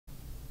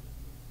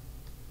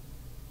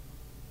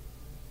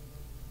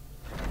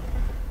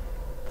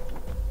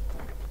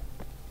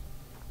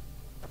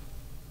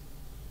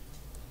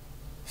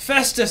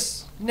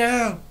Festus!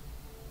 No!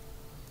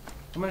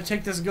 I'm gonna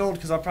take this gold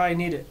because I'll probably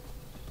need it.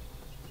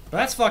 But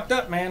that's fucked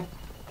up, man.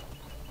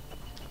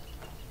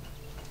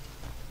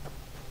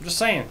 I'm just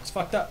saying, it's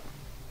fucked up.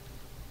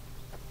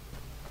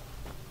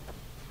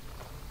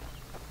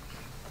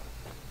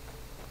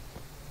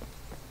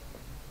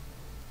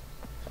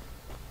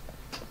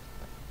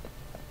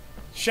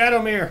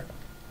 Shadowmere!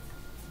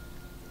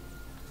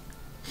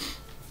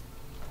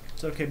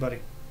 It's okay, buddy.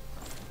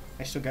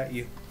 I still got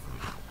you.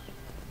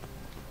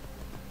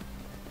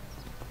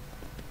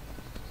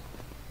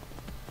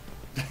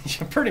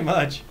 Yeah, pretty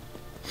much.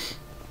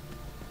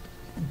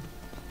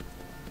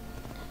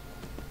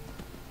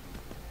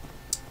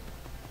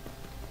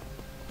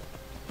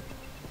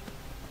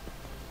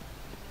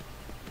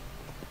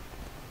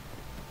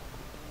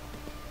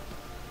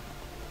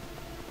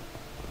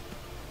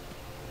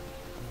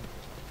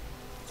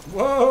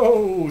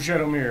 Whoa,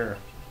 Shadowmere.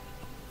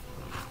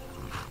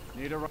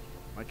 Need a ride?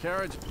 My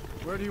carriage?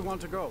 Where do you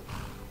want to go?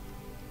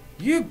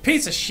 You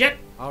piece of shit!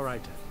 All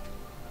right.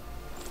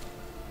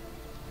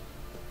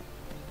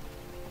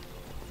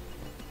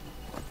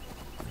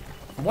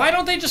 Why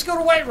don't they just go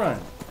to Whiterun?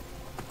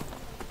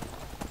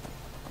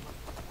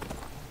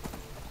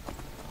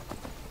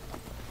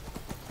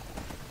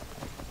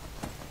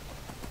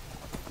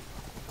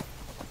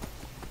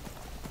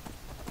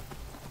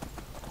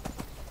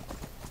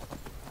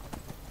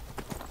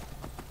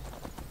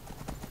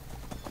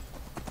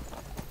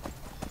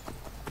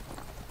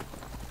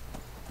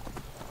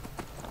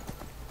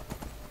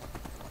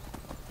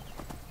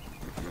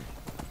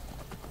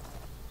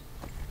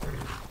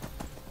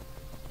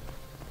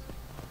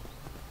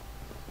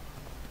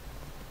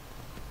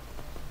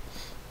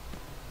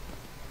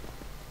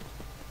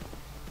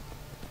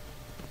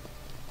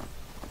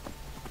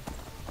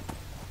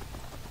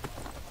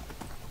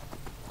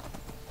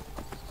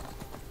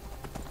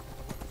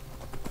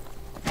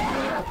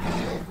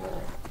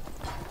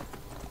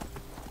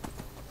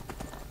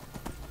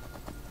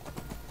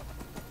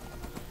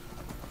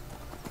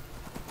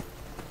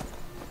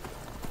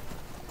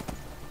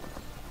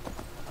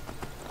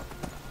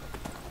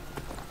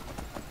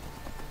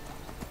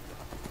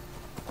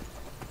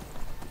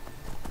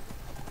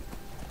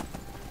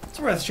 It's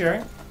worth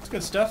sharing. It's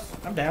good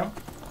stuff. I'm down.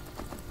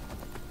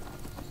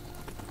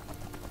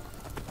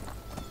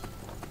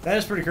 That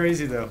is pretty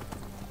crazy, though.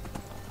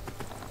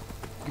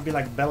 You could be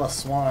like Bella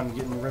Swan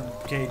getting the rib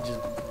cage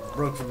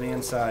broke from the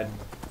inside.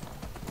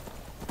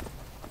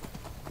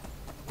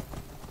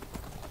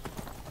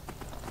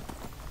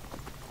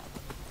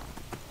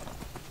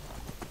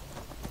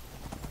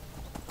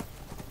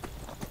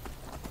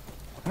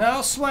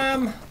 Now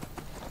swim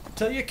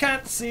till you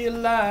can't see a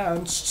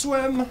line.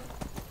 Swim.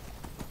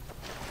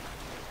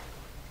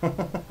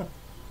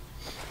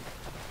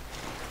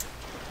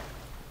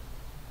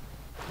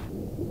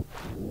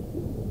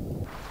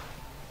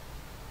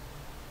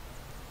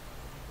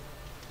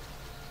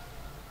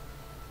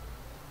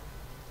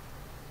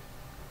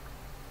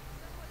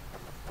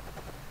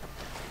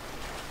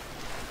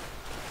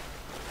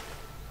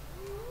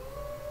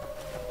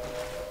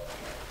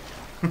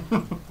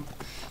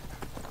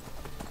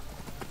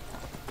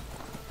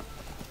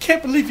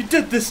 Can't believe you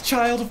did this,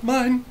 child of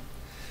mine.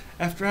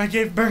 After I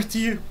gave birth to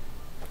you,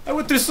 I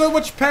went through so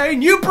much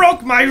pain. You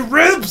broke my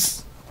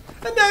ribs,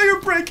 and now you're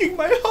breaking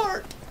my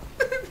heart.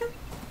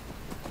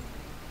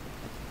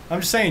 I'm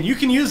just saying, you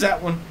can use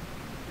that one.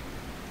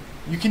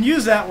 You can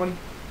use that one.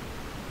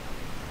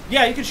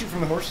 Yeah, you can shoot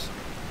from the horse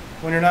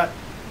when you're not.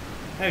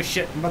 Oh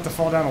shit! I'm about to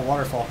fall down a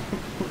waterfall.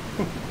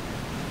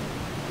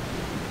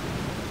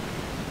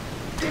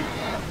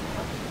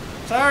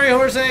 Sorry,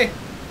 horsey.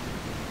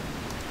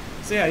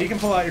 So yeah, you can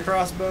pull out your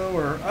crossbow,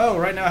 or oh,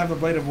 right now I have a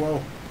blade of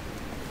woe.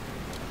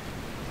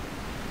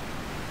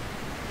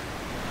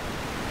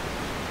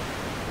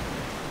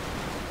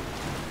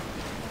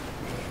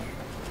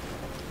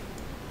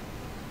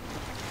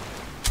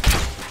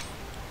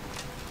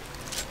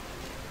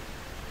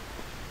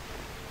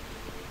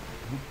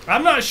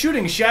 I'm not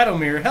shooting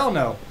Shadowmere. Hell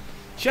no.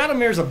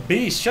 Shadowmere's a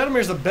beast.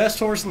 Shadowmere's the best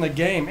horse in the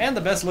game and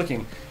the best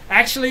looking.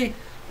 Actually,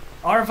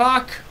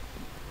 Arvok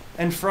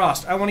and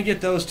Frost. I want to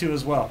get those two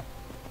as well.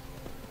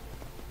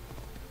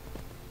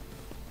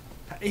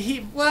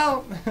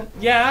 Well,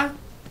 yeah.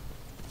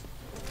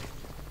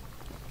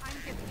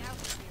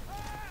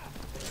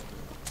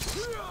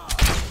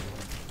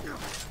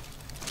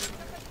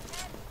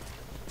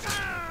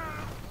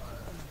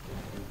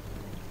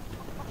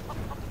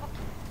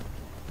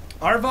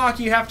 Arvok,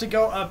 you have to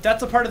go up.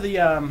 That's a part of the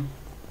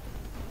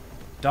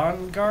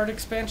Dawnguard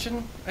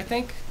expansion, I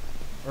think,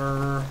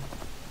 or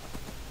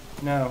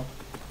no.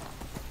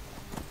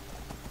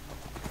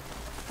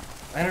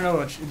 I don't know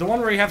which. The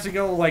one where you have to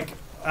go like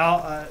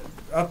out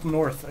up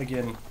north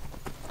again.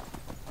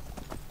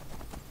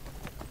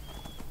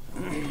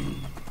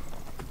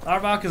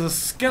 Arvok is a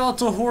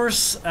skeletal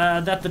horse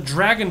that the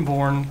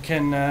Dragonborn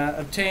can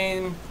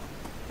obtain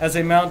as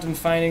a mount in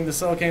finding the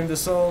soul came to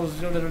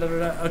souls.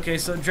 Okay,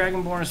 so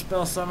Dragonborn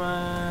spell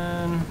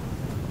summon.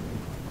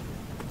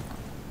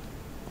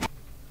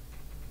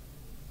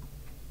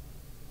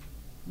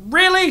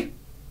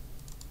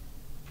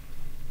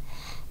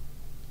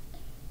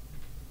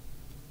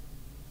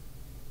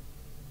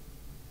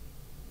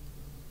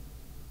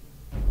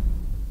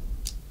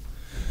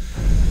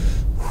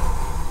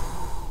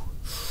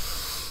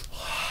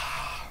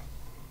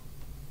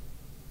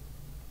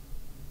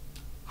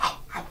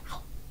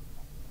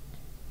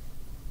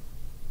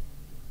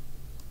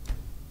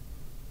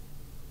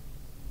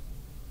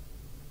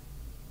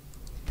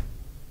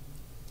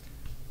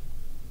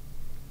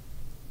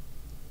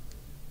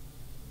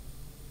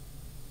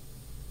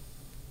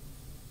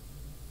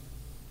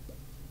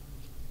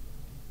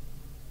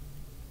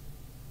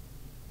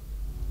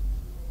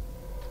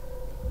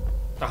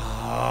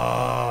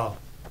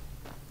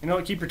 You know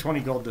what? Keep your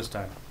 20 gold this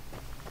time.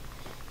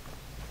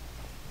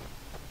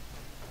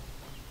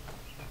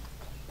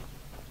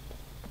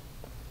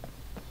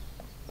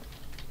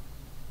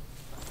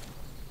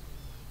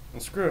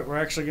 And screw it, we're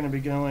actually going to be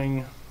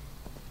going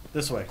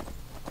this way.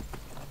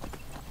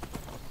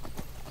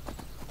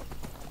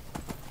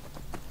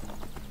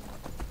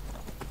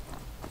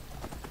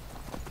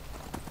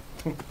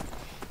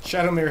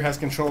 Shadowmere has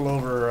control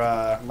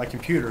over my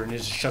computer and it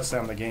just shuts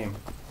down the game.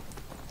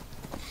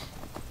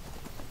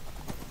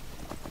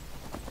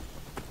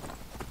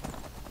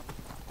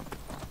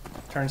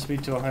 Turn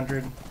speed to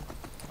 100.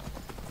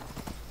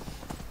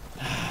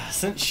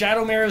 Since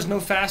Shadowmere is no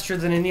faster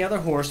than any other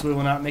horse, we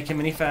will not make him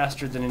any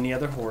faster than any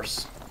other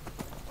horse.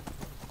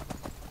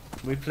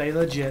 We play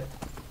legit.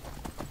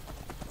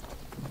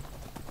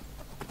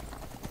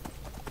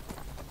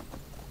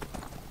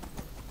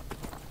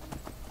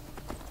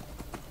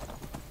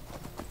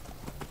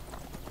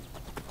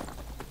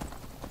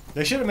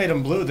 They should have made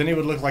him blue, then he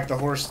would look like the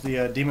horse,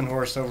 the demon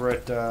horse over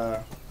at...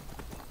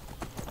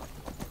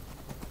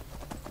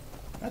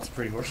 That's a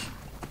pretty horse.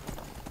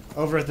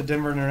 Over at the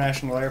Denver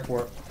International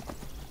Airport.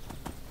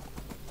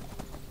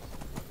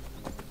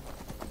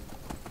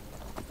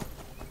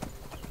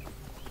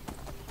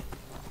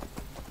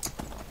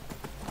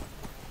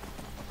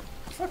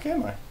 The fuck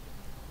am I?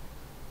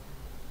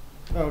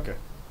 Oh, okay.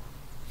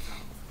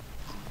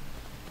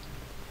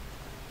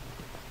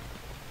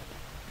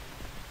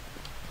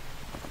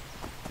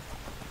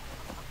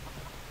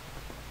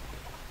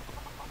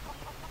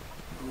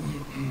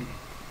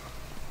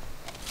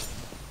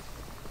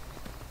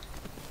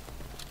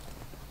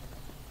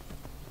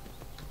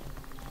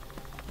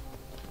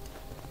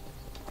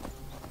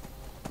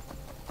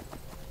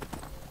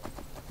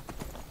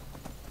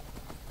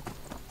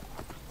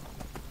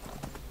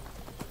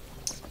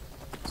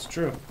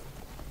 True.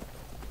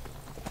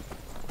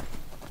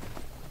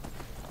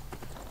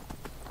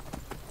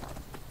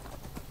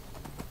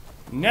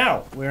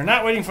 Now, we are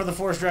not waiting for the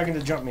forest dragon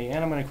to jump me,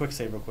 and I'm going to quick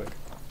save real quick.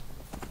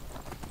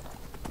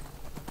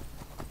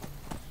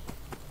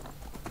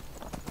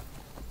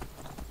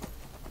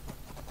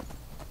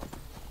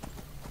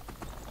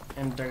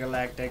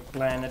 Intergalactic,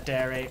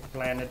 planetary,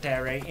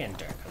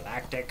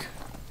 intergalactic.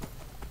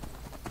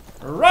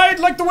 Ride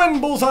like the wind,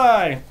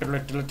 bullseye!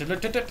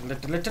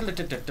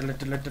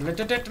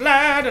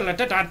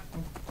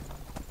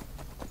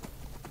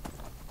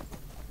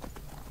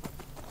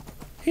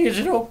 Is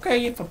it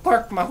okay if I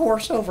park my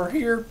horse over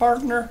here,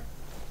 partner?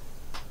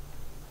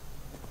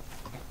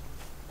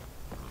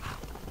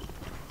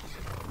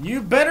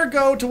 You better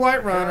go to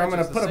Whiterun or I'm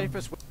going to put a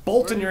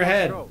bolt in your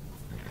head.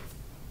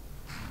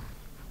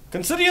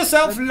 Consider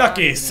yourself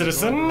lucky,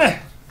 citizen.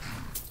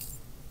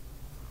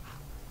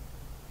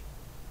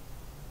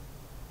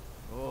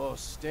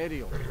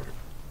 Steady.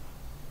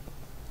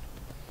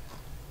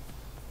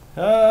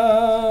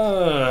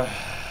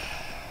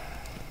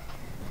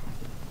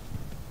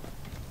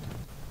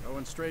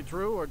 Going straight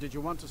through, or did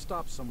you want to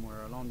stop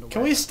somewhere along the way?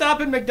 Can we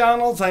stop at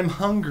McDonald's? I'm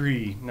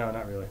hungry. No,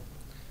 not really.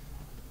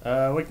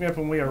 Wake me up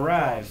when we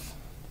arrive.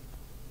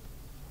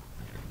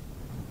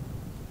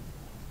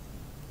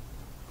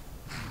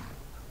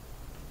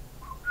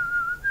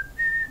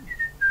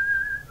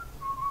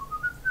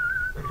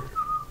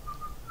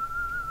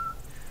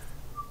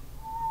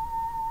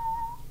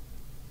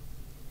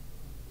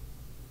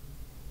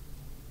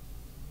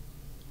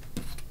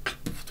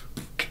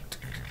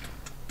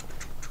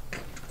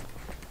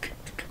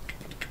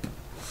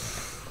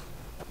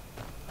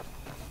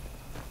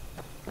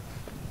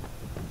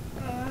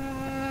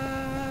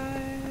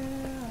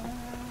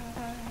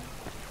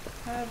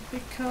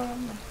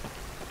 Become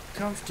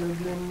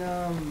comfortably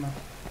numb.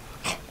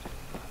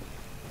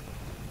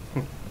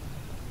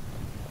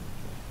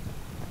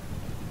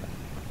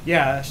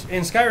 Yeah,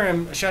 in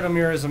Skyrim,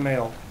 Shadowmere is a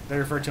male. They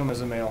refer to him as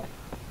a male.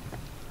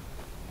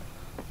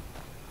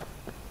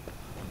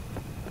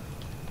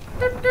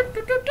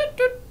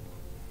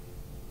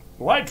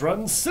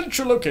 Whiterun's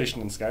central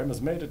location in Skyrim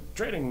has made a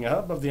trading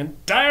hub of the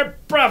entire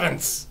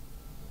province.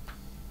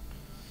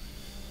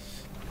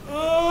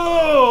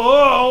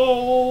 Oh,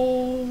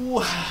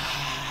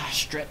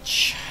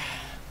 stretch.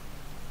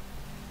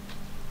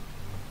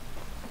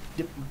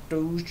 Dip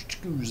those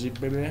jacuzzi,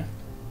 baby.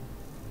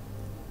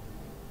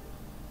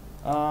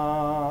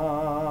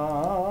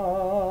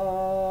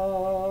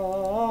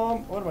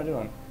 What am I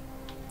doing?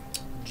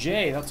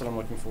 J, that's what I'm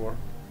looking for.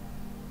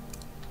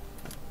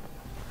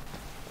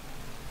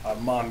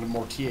 Armand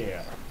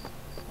Mortier.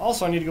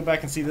 Also, I need to go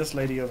back and see this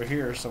lady over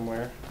here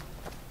somewhere.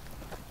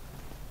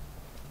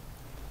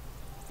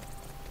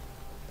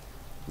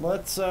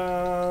 Let's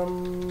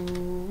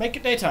make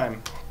it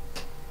daytime.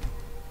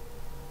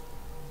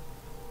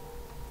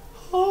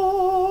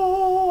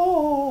 Oh.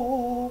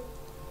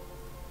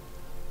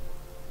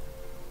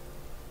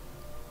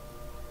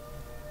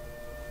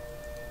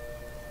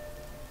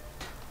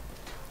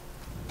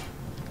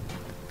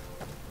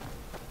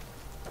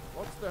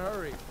 What's the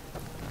hurry?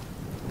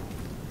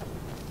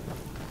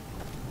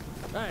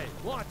 Hey,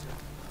 watch it.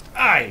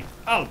 Aye,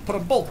 I'll put a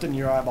bolt in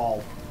your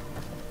eyeball.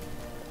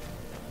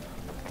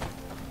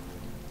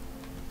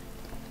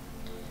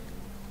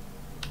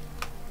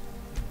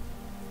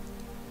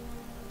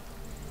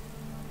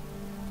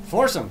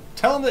 Force him.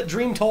 Tell him that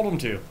Dream told him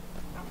to.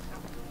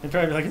 He'd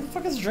probably be like, who the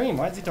fuck is Dream?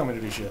 Why does he tell me to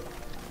do shit?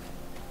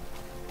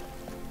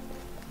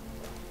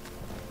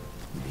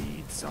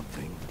 Need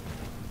something.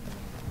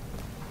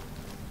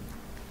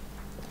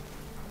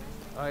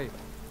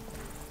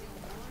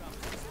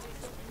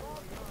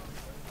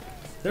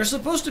 There's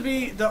supposed to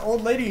be the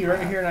old lady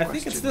right here, and I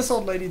think it's this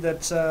old lady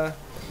that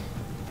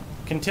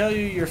can tell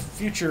you your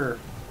future.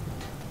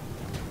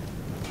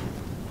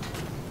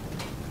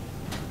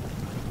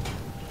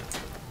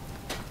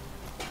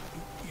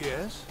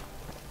 Yes?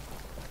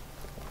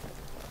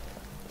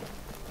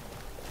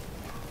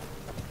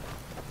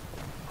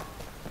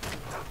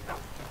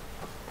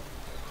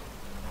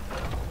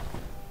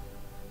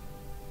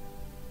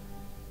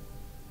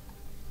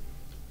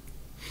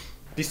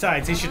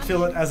 Besides, he should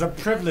feel it as a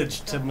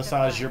privilege to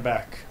massage your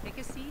back. Take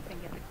a seat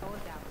and get the code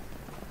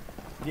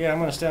out. Yeah, I'm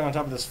gonna stand on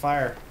top of this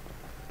fire.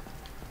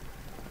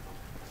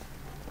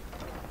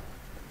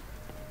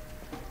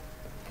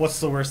 What's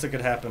the worst that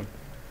could happen?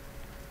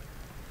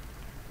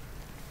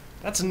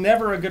 That's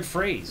never a good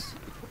phrase.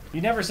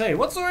 You never say,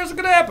 what's the worst that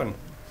could happen?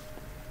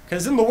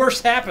 Because then the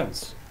worst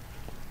happens.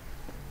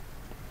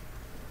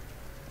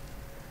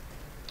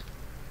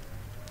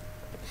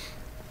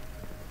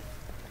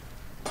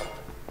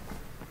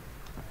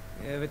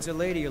 If it's a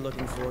lady you're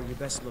looking for, you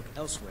best look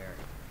elsewhere.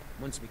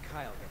 Once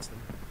Mikhail gets them,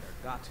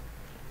 they're got.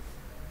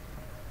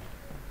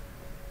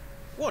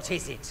 What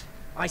is it?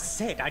 I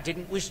said I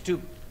didn't wish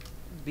to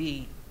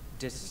be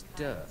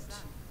disturbed.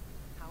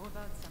 How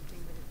about something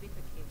with a bit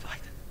of cake? By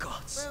the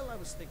gods. Well, I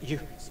was thinking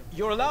maybe some...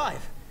 You're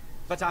alive.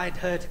 But I'd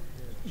heard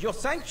your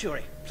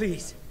sanctuary.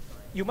 Please.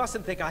 You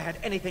mustn't think I had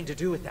anything to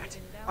do with that.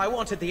 I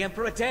wanted the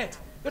Emperor dead.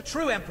 The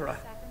true Emperor.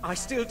 I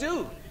still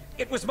do.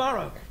 It was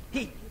Morrow.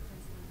 He...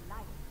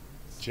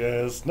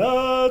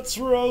 Chestnuts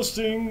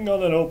roasting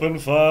on an open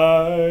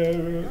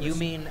fire. You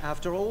mean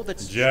after all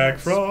that's Jack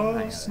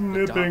transpired, Frost the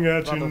nipping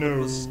Dark at your Brotherhood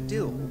was nose.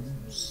 still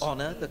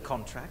honor the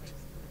contract?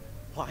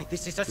 Why,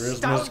 this is Christmas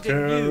astounding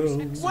carols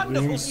news!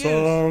 Wonderful being news!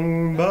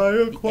 sung by a The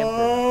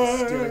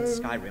Emperor is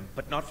still in choir. Skyrim,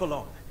 but not for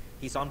long.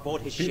 He's on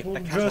board his People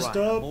ship, the dressed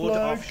Catamaran, up moored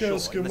like offshore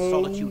in the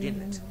Solitude Eskimos.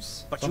 Inlet.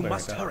 But Something you like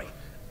must that. hurry.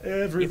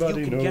 Everybody If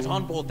you can knows. get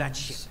on board that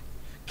ship,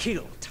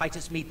 kill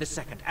Titus Meade II,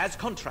 as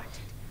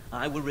contracted,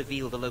 I will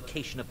reveal the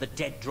location of the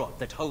dead drop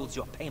that holds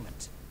your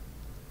payment.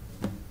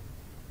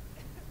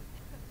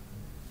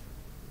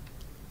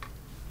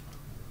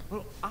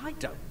 Well, I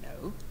don't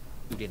know.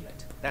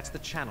 Inlet. That's the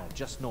channel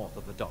just north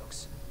of the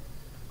docks.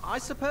 I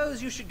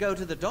suppose you should go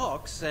to the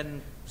docks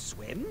and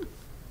swim?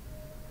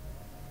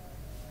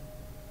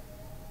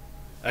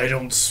 I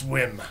don't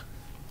swim,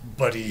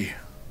 buddy.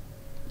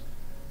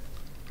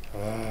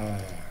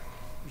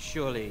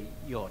 Surely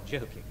you're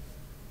joking.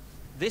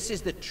 This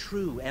is the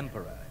true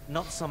Emperor,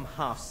 not some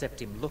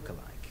half-septim lookalike.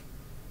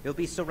 He'll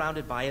be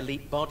surrounded by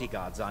elite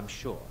bodyguards, I'm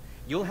sure.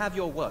 You'll have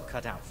your work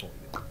cut out for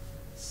you.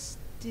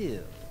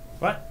 Still,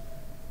 What?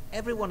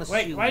 everyone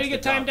assumes Wait, why do you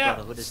get the Dark timed out?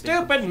 Brotherhood has been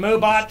Stupid completely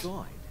Moobot.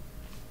 destroyed.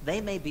 They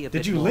may be a Did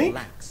bit you more link?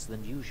 lax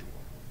than usual.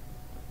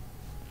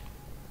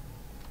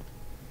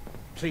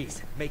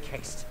 Please, make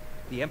haste.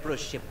 The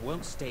Emperor's ship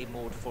won't stay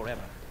moored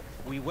forever.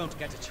 We won't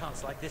get a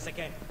chance like this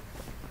again.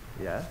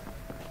 Yeah?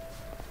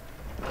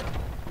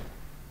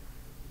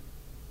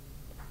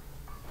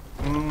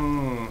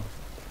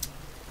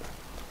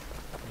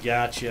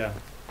 Gotcha.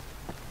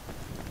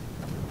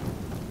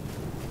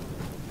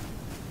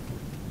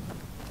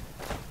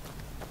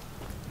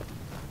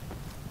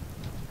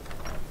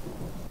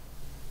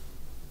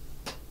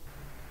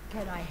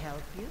 Can I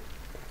help you?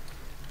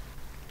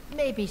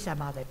 Maybe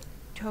some other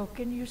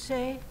token, you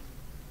say?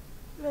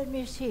 Let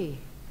me see.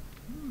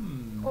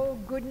 Oh,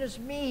 goodness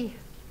me.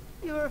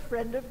 You're a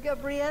friend of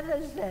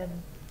Gabriella's, then.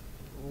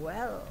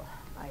 Well,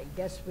 I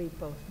guess we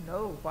both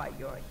know why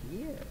you're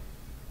here.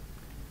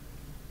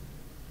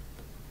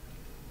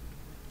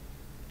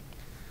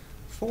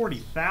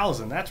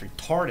 40,000. That's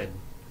retarded.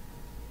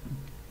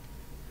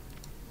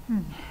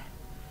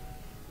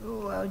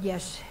 Well,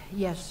 yes,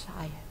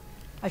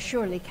 I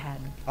surely can.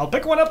 I'll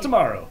pick one up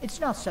tomorrow. It's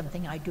not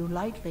something I do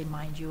lightly,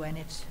 mind you, and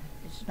it's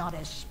not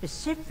as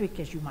specific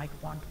as you might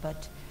want,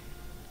 but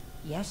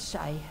yes,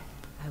 I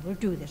will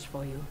do this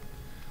for you.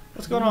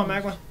 What's going on,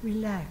 Magma?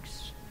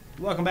 Relax.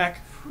 Welcome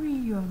back. Free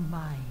your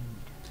mind.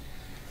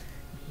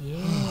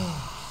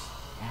 Yes,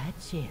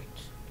 that's it.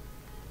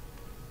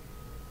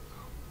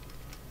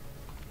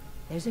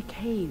 There's a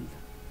cave.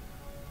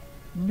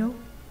 No,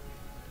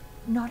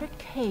 not a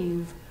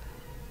cave.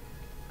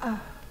 A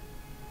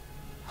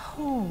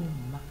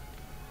home.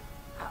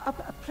 A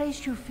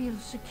place you feel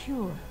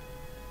secure.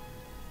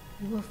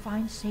 You will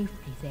find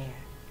safety there.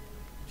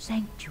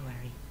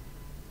 Sanctuary.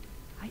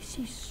 I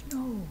see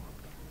snow,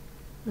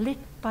 lit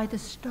by the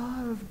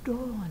star of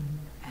dawn,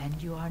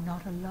 and you are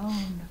not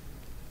alone.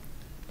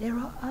 There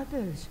are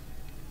others.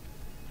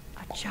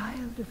 A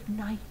child of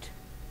night.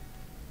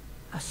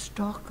 A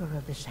stalker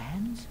of the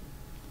sands.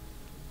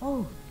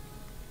 Oh,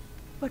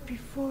 but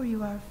before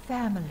you are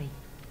family.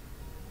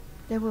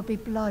 There will be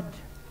blood.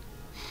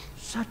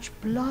 Such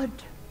blood.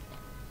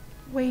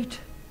 Wait.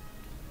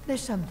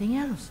 There's something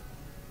else.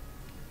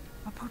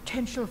 A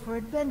potential for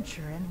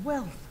adventure and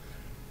wealth.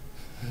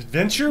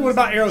 Adventure? What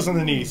about arrows on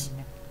the knees?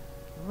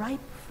 Ripe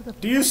for the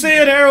Do you see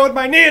an arrow in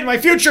my knee in my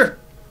future?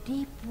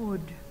 deep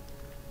wood,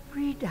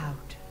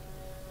 redoubt,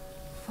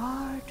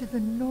 far to the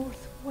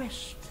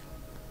northwest.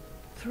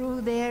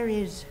 Through there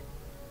is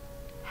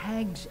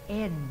Hag's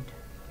End,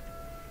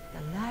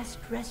 the last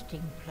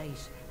resting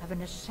place of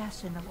an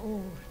assassin of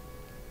old.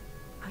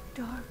 A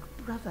dark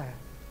brother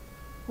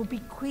who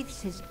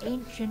bequeaths his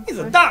ancient... He's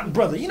a dark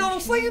brother, you know what I'm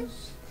saying?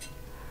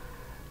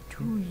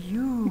 To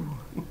you.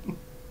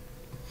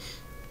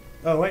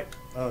 Oh, wait.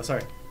 Oh,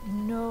 sorry.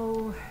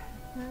 No,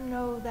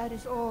 no, that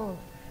is all.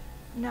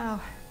 Now,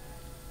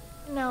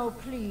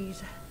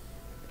 please.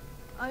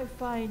 I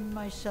find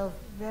myself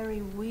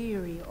very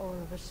weary all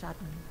of a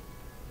sudden.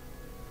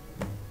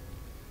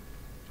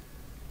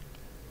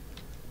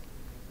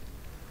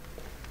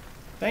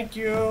 Thank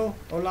you,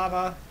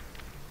 Olava.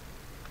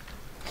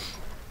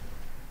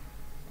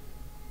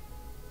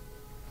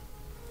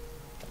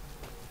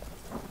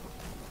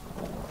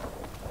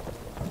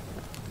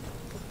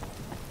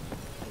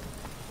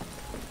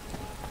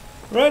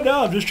 Right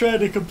now, I'm just trying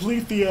to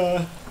complete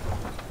the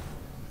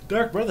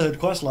Dark Brotherhood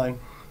questline.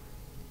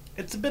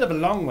 It's a bit of a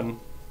long one.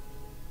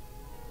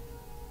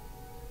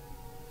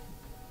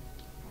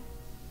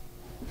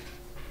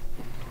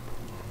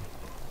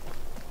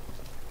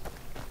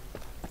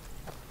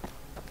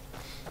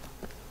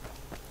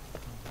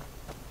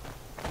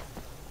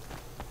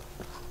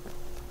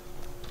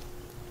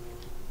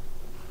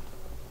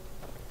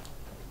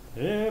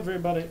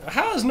 Everybody,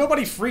 how is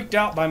nobody freaked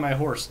out by my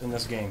horse in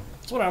this game?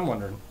 That's what I'm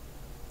wondering.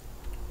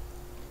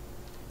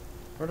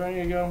 Where do I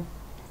need to go?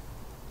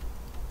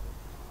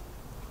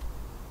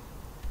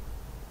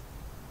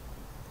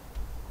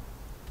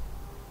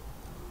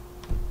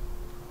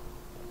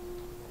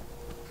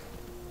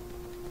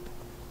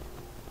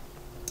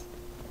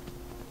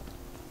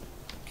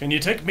 Can you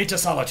take me to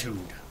Solitude?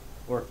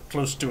 Or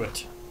close to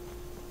it?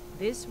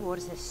 This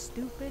was as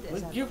stupid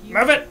as Will a you few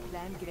move it?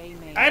 land grey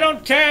made. I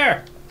don't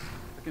care!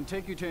 I can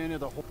take you to any of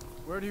the...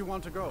 Where do you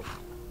want to go?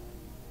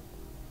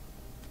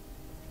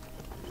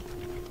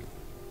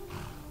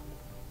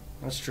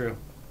 That's true.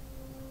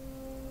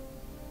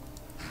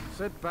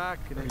 Sit back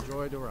and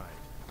enjoy the ride.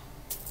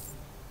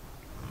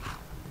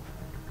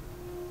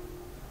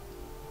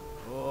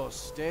 Oh,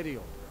 steady,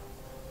 old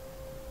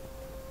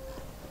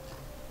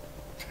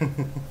girl.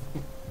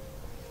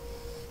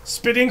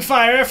 Spitting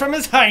fire from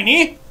his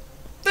hiney?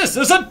 This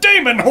is a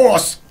demon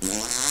horse!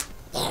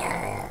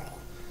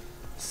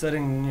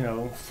 Setting, you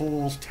know,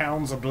 full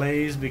towns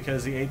ablaze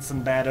because he ate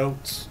some bad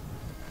oats.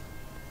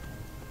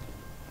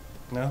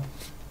 No?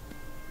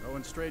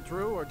 Going straight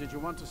through, or did you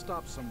want to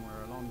stop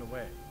somewhere along the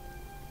way?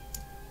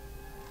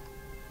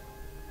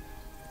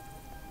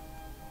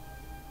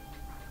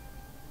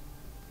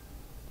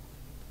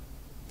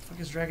 The fuck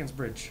is Dragon's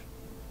Bridge?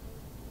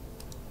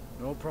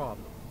 No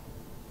problem.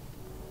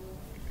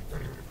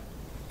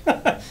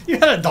 You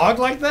had a dog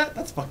like that?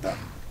 That's fucked up.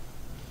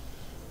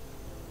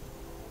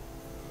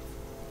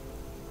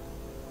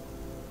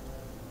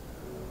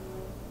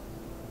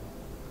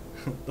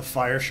 The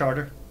fire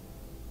sharter.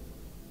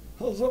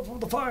 How's up for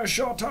the fire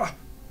sharter?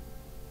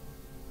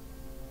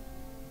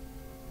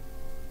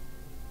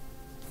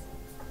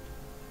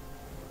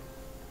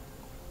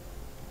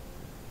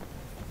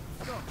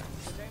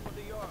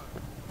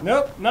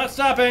 Nope, not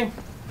stopping.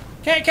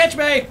 Can't catch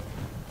me.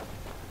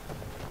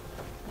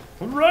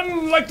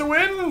 Run like the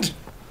wind.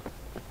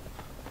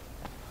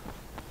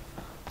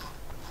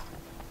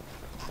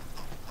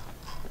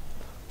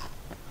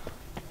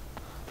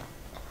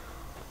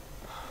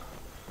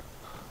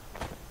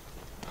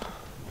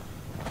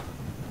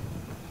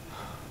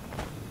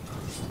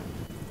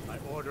 By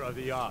order of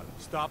the Yard,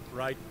 stop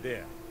right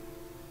there.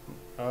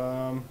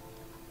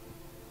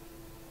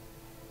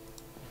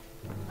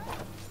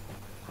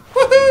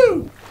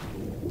 Woohoo!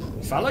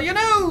 Follow your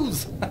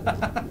nose!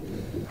 The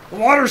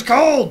water's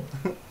cold!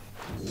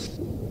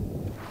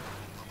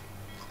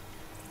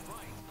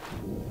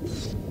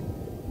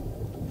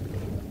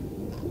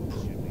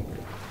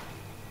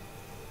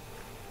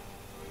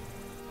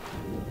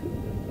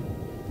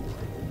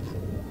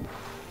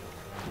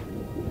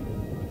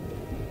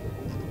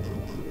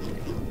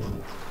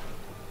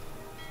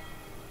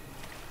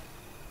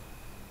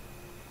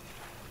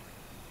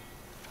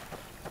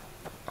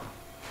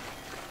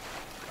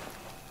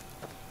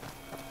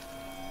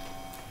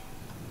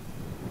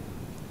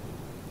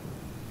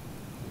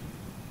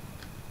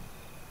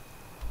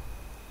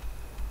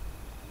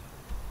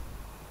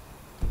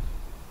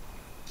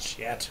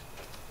 Shit.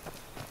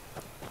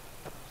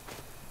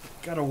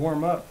 Gotta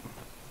warm up.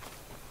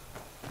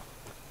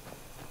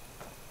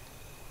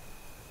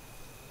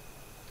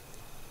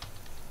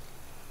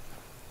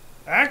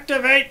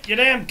 Activate, you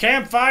damn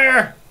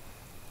campfire!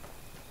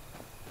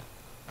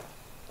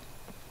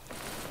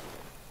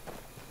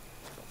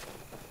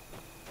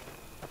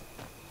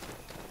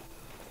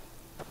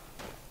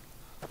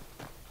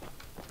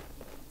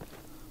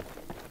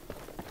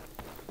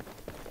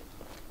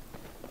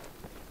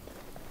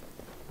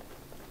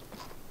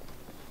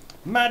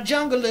 My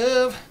jungle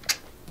love.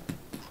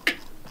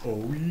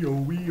 Oh,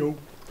 oh.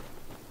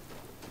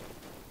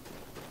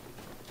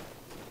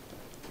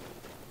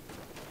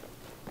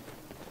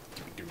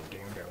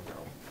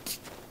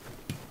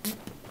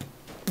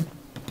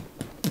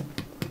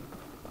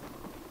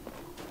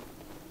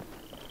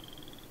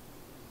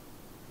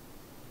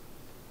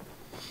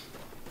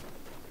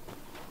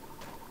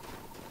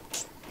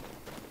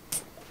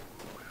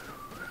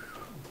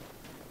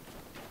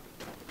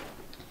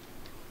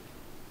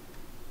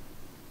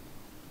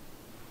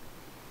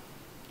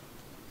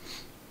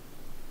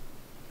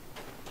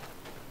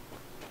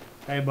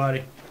 Hey,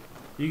 buddy.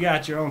 You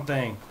got your own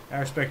thing. I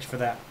respect you for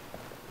that.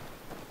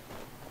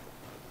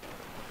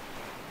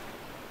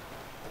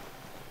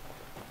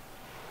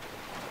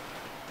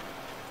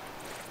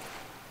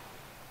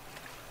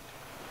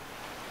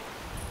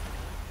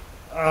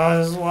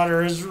 Oh, this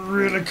water is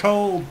really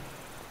cold.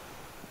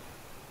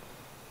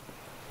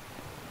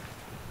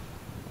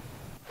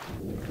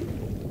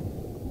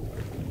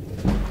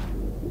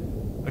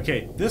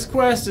 Okay, this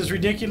quest is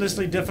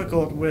ridiculously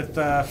difficult with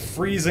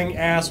freezing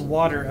ass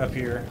water up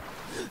here.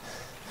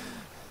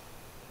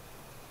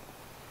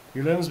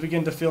 Your limbs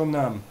begin to feel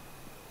numb.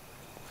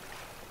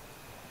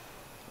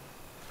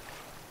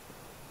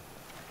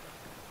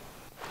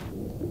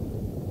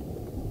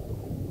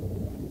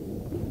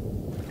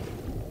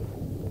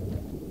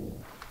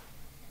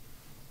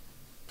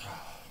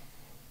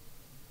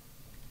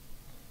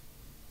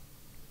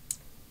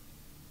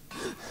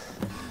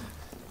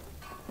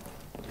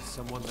 Is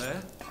someone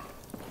there?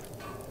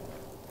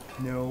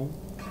 No.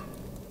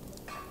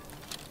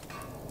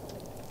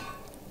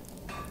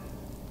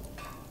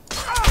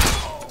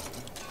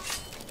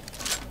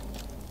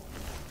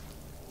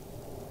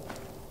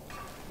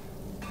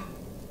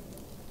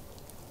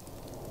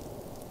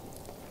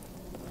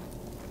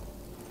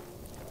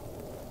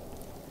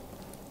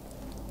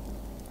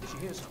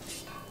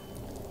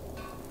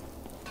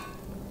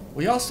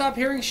 Will y'all stop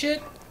hearing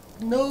shit?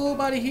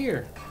 Nobody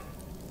here.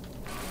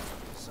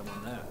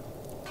 Someone there.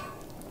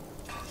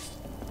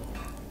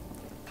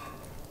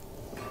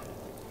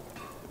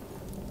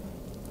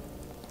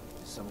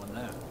 Someone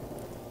there.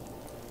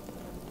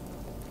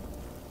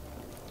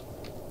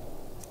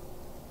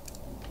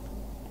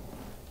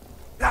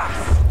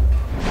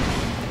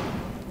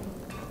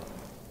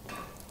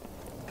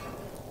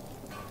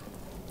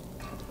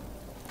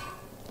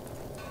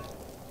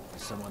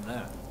 Someone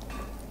there.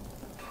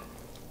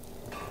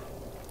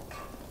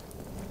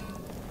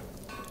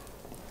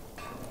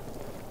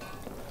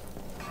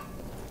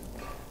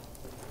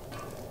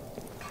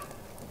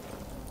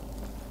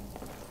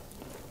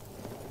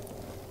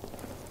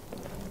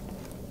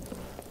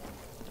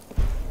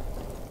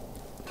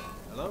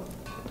 Hello?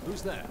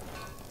 Who's there?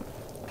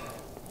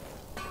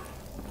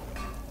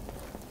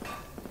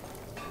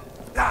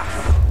 I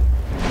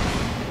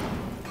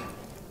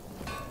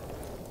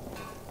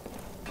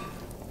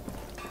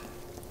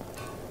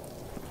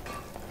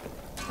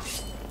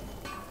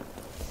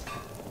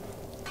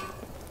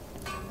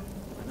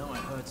know I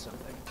heard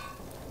something.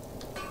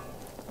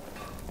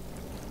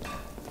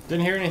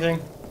 Didn't hear anything.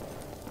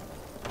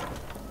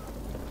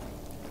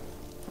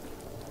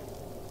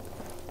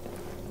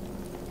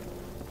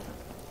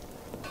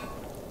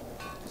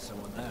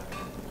 Someone there.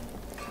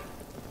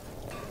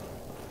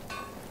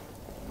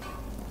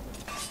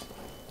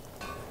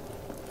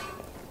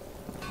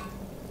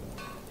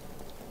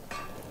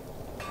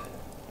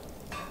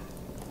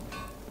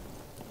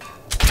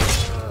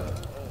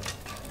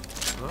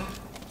 Huh?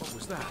 What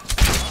was that?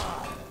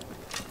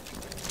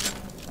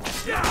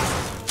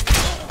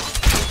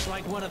 Looks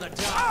like one of the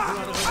dark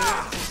brotherhood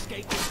rats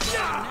escaped his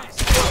flying nest.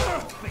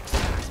 Fix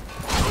that.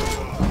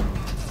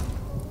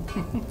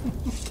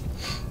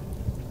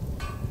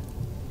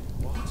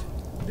 What?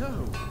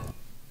 No.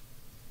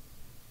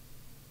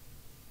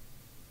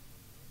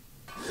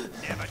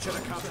 Never should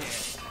have come here.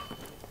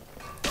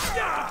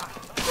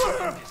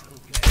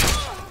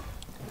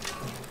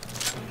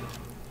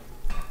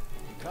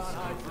 You can't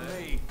hide from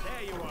me.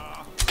 There you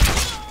are.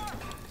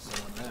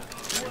 Someone there.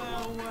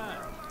 Well.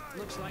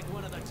 Looks like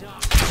one of the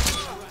dark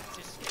rats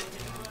escaped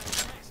his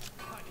flying nest.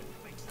 I can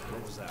fix that.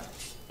 What was that?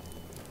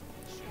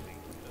 Shooting.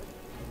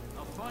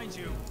 I'll find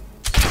you.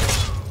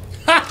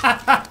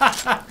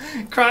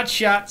 Crotch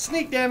shot.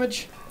 Sneak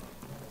damage.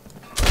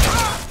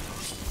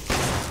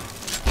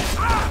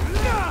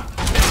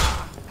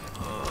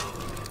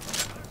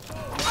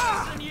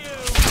 Listen, you!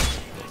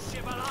 Keep the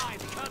ship alive,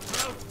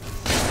 cutthroat!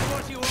 Say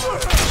what you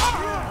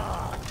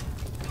want!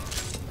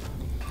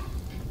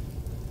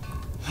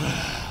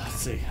 Let's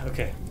see.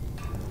 Okay.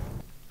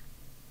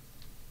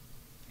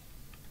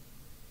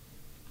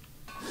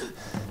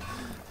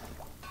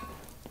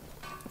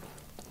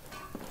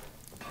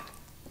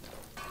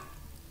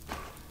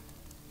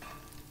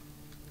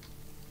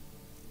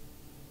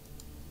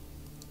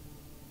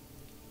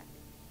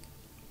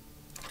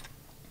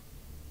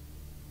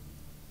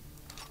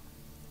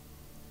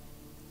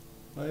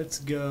 Let's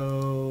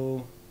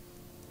go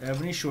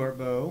ebony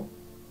shortbow.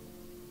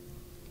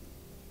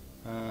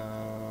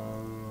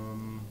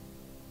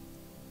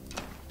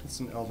 Let's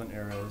some elven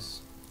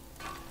arrows.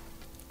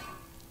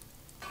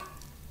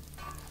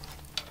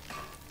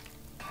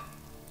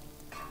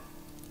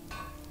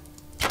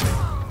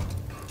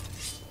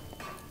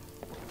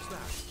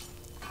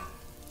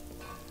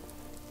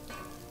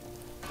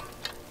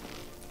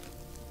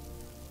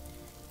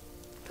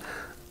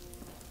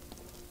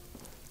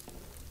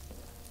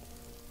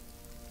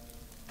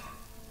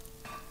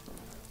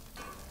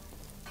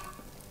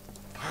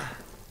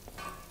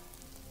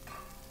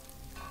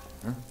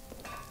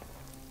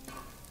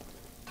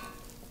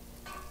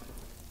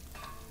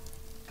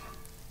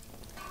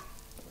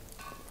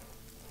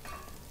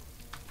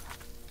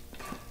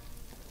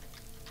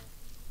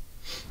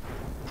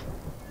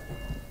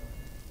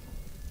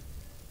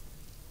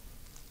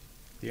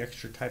 The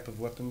extra type of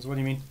weapons. What do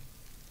you mean?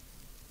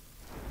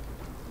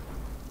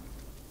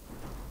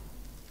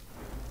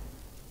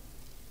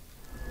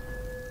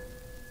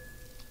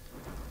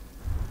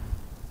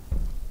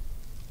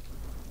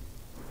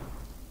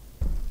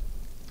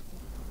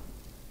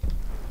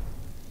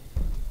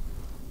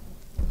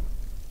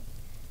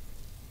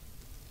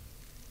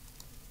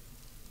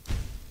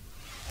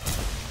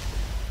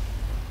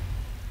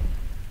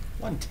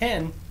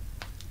 $110.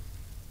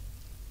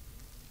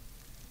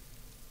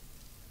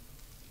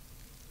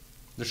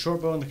 The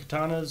short bow and the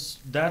katanas,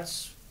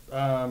 that's,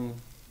 I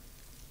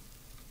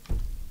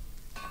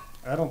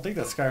don't think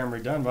that's Skyrim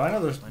Redone, but I know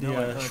there's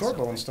the short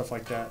bow and stuff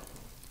like that.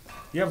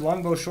 You have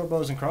longbows, short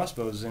bows, and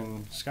crossbows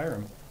in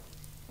Skyrim.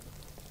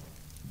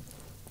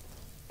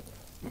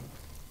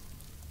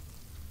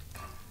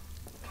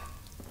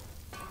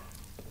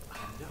 I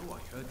know I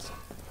heard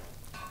something.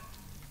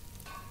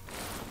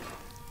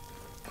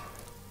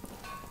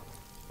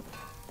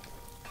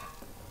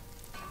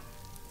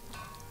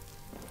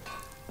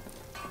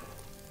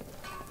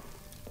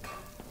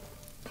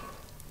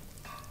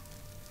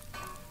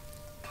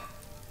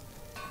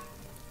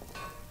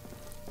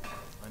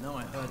 I know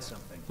I heard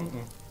something.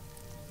 Mm-mm.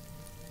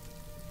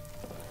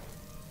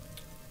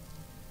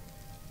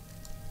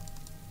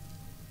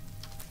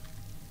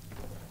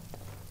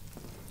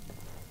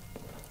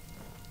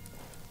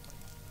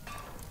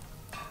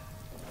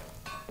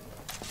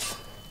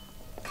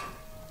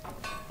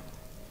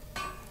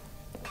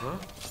 Huh?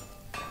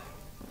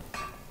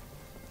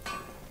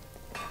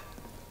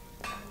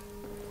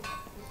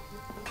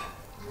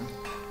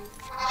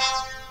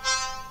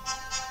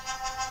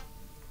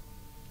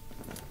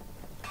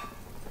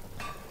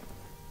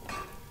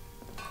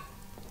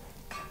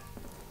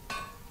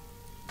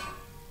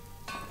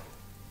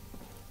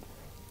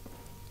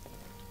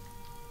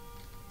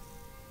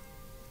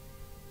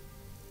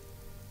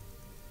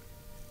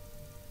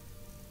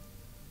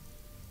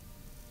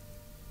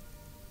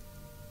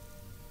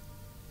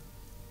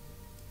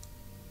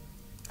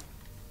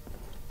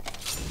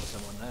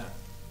 Someone there.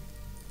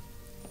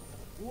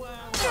 Wow!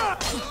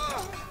 Like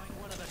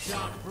one of the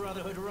Dark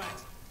Brotherhood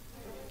rats.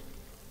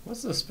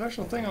 What's the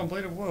special thing on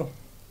Blade of Woe?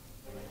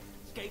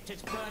 Escaped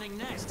its burning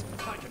nest.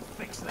 I can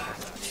fix that.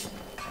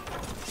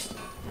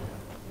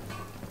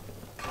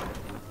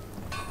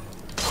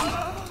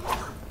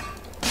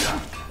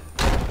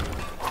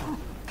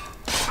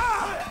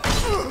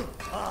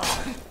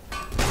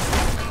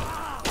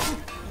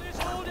 This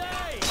whole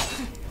day.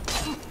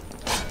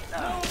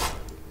 No.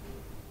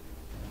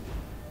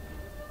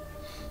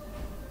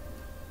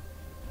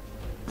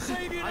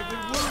 Save you now. I've been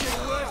wounded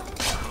worse.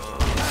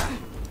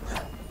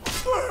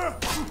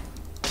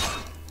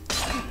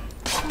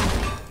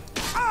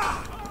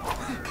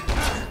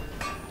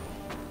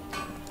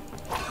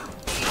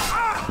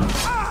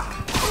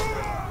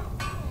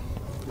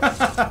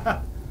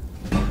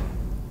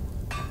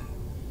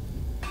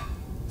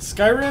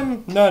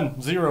 Skyrim?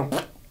 None. Zero.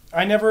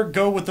 I never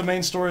go with the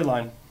main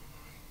storyline.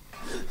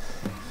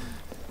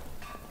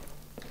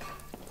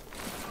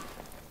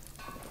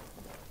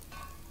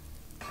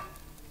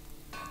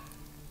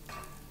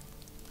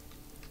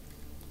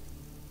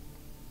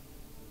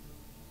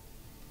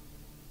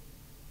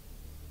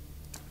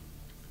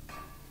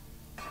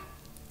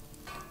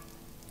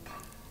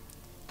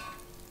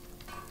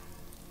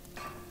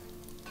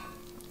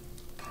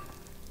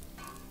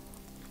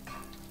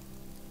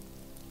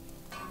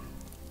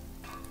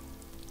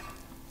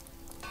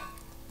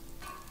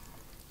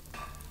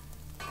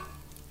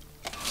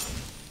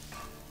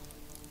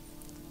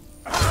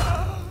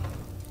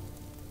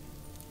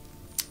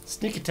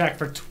 Sneak attack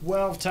for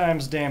 12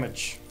 times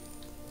damage.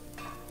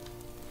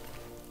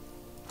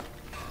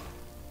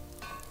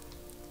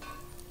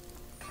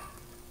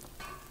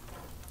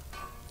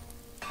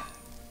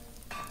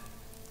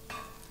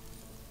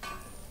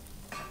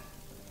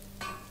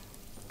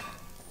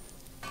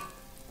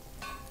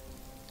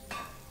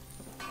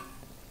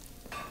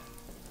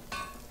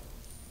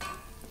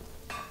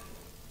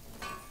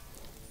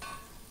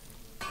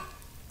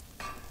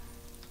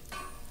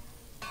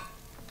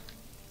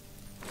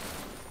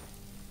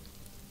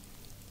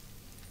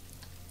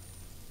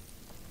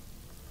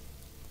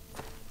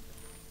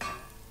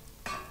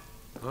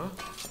 Huh?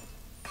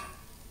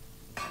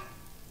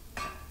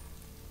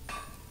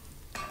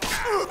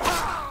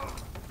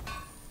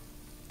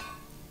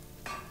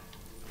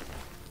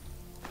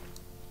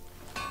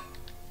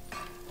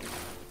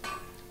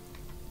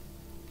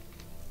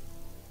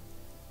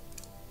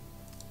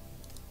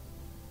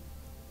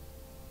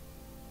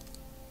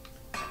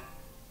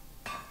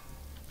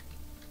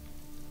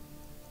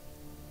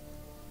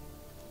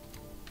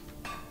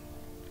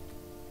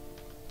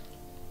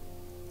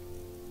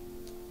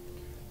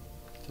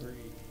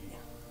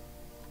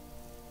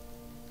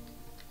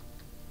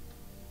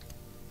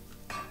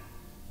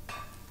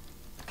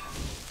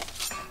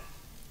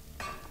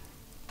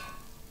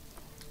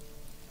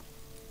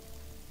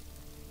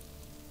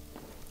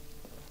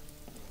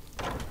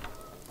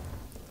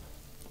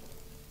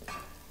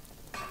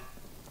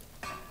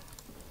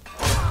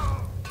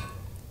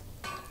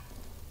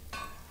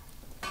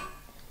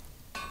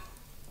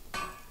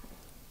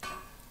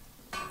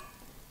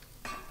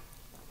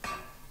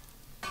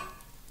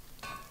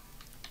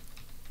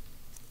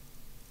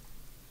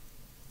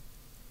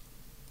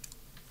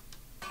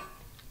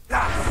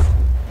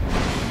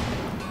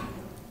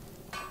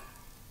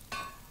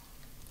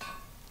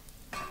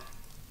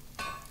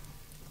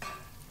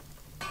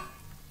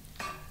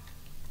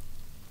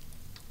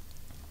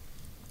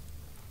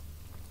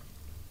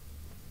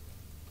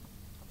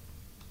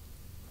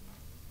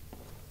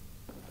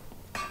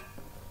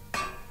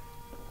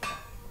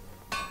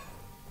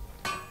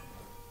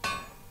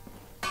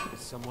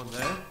 someone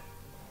there?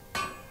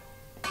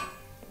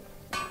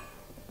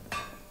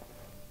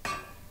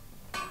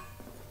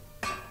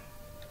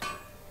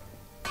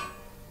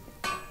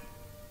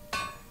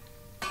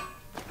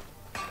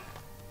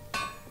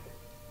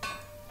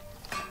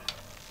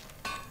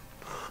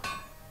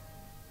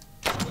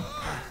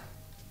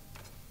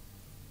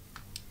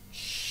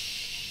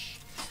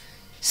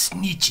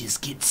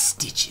 Snitches get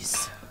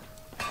stitches.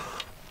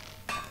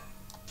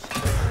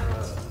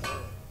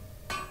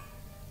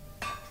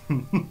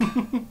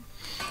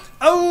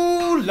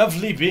 Oh,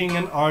 lovely being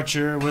an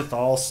archer with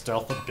all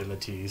stealth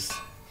abilities.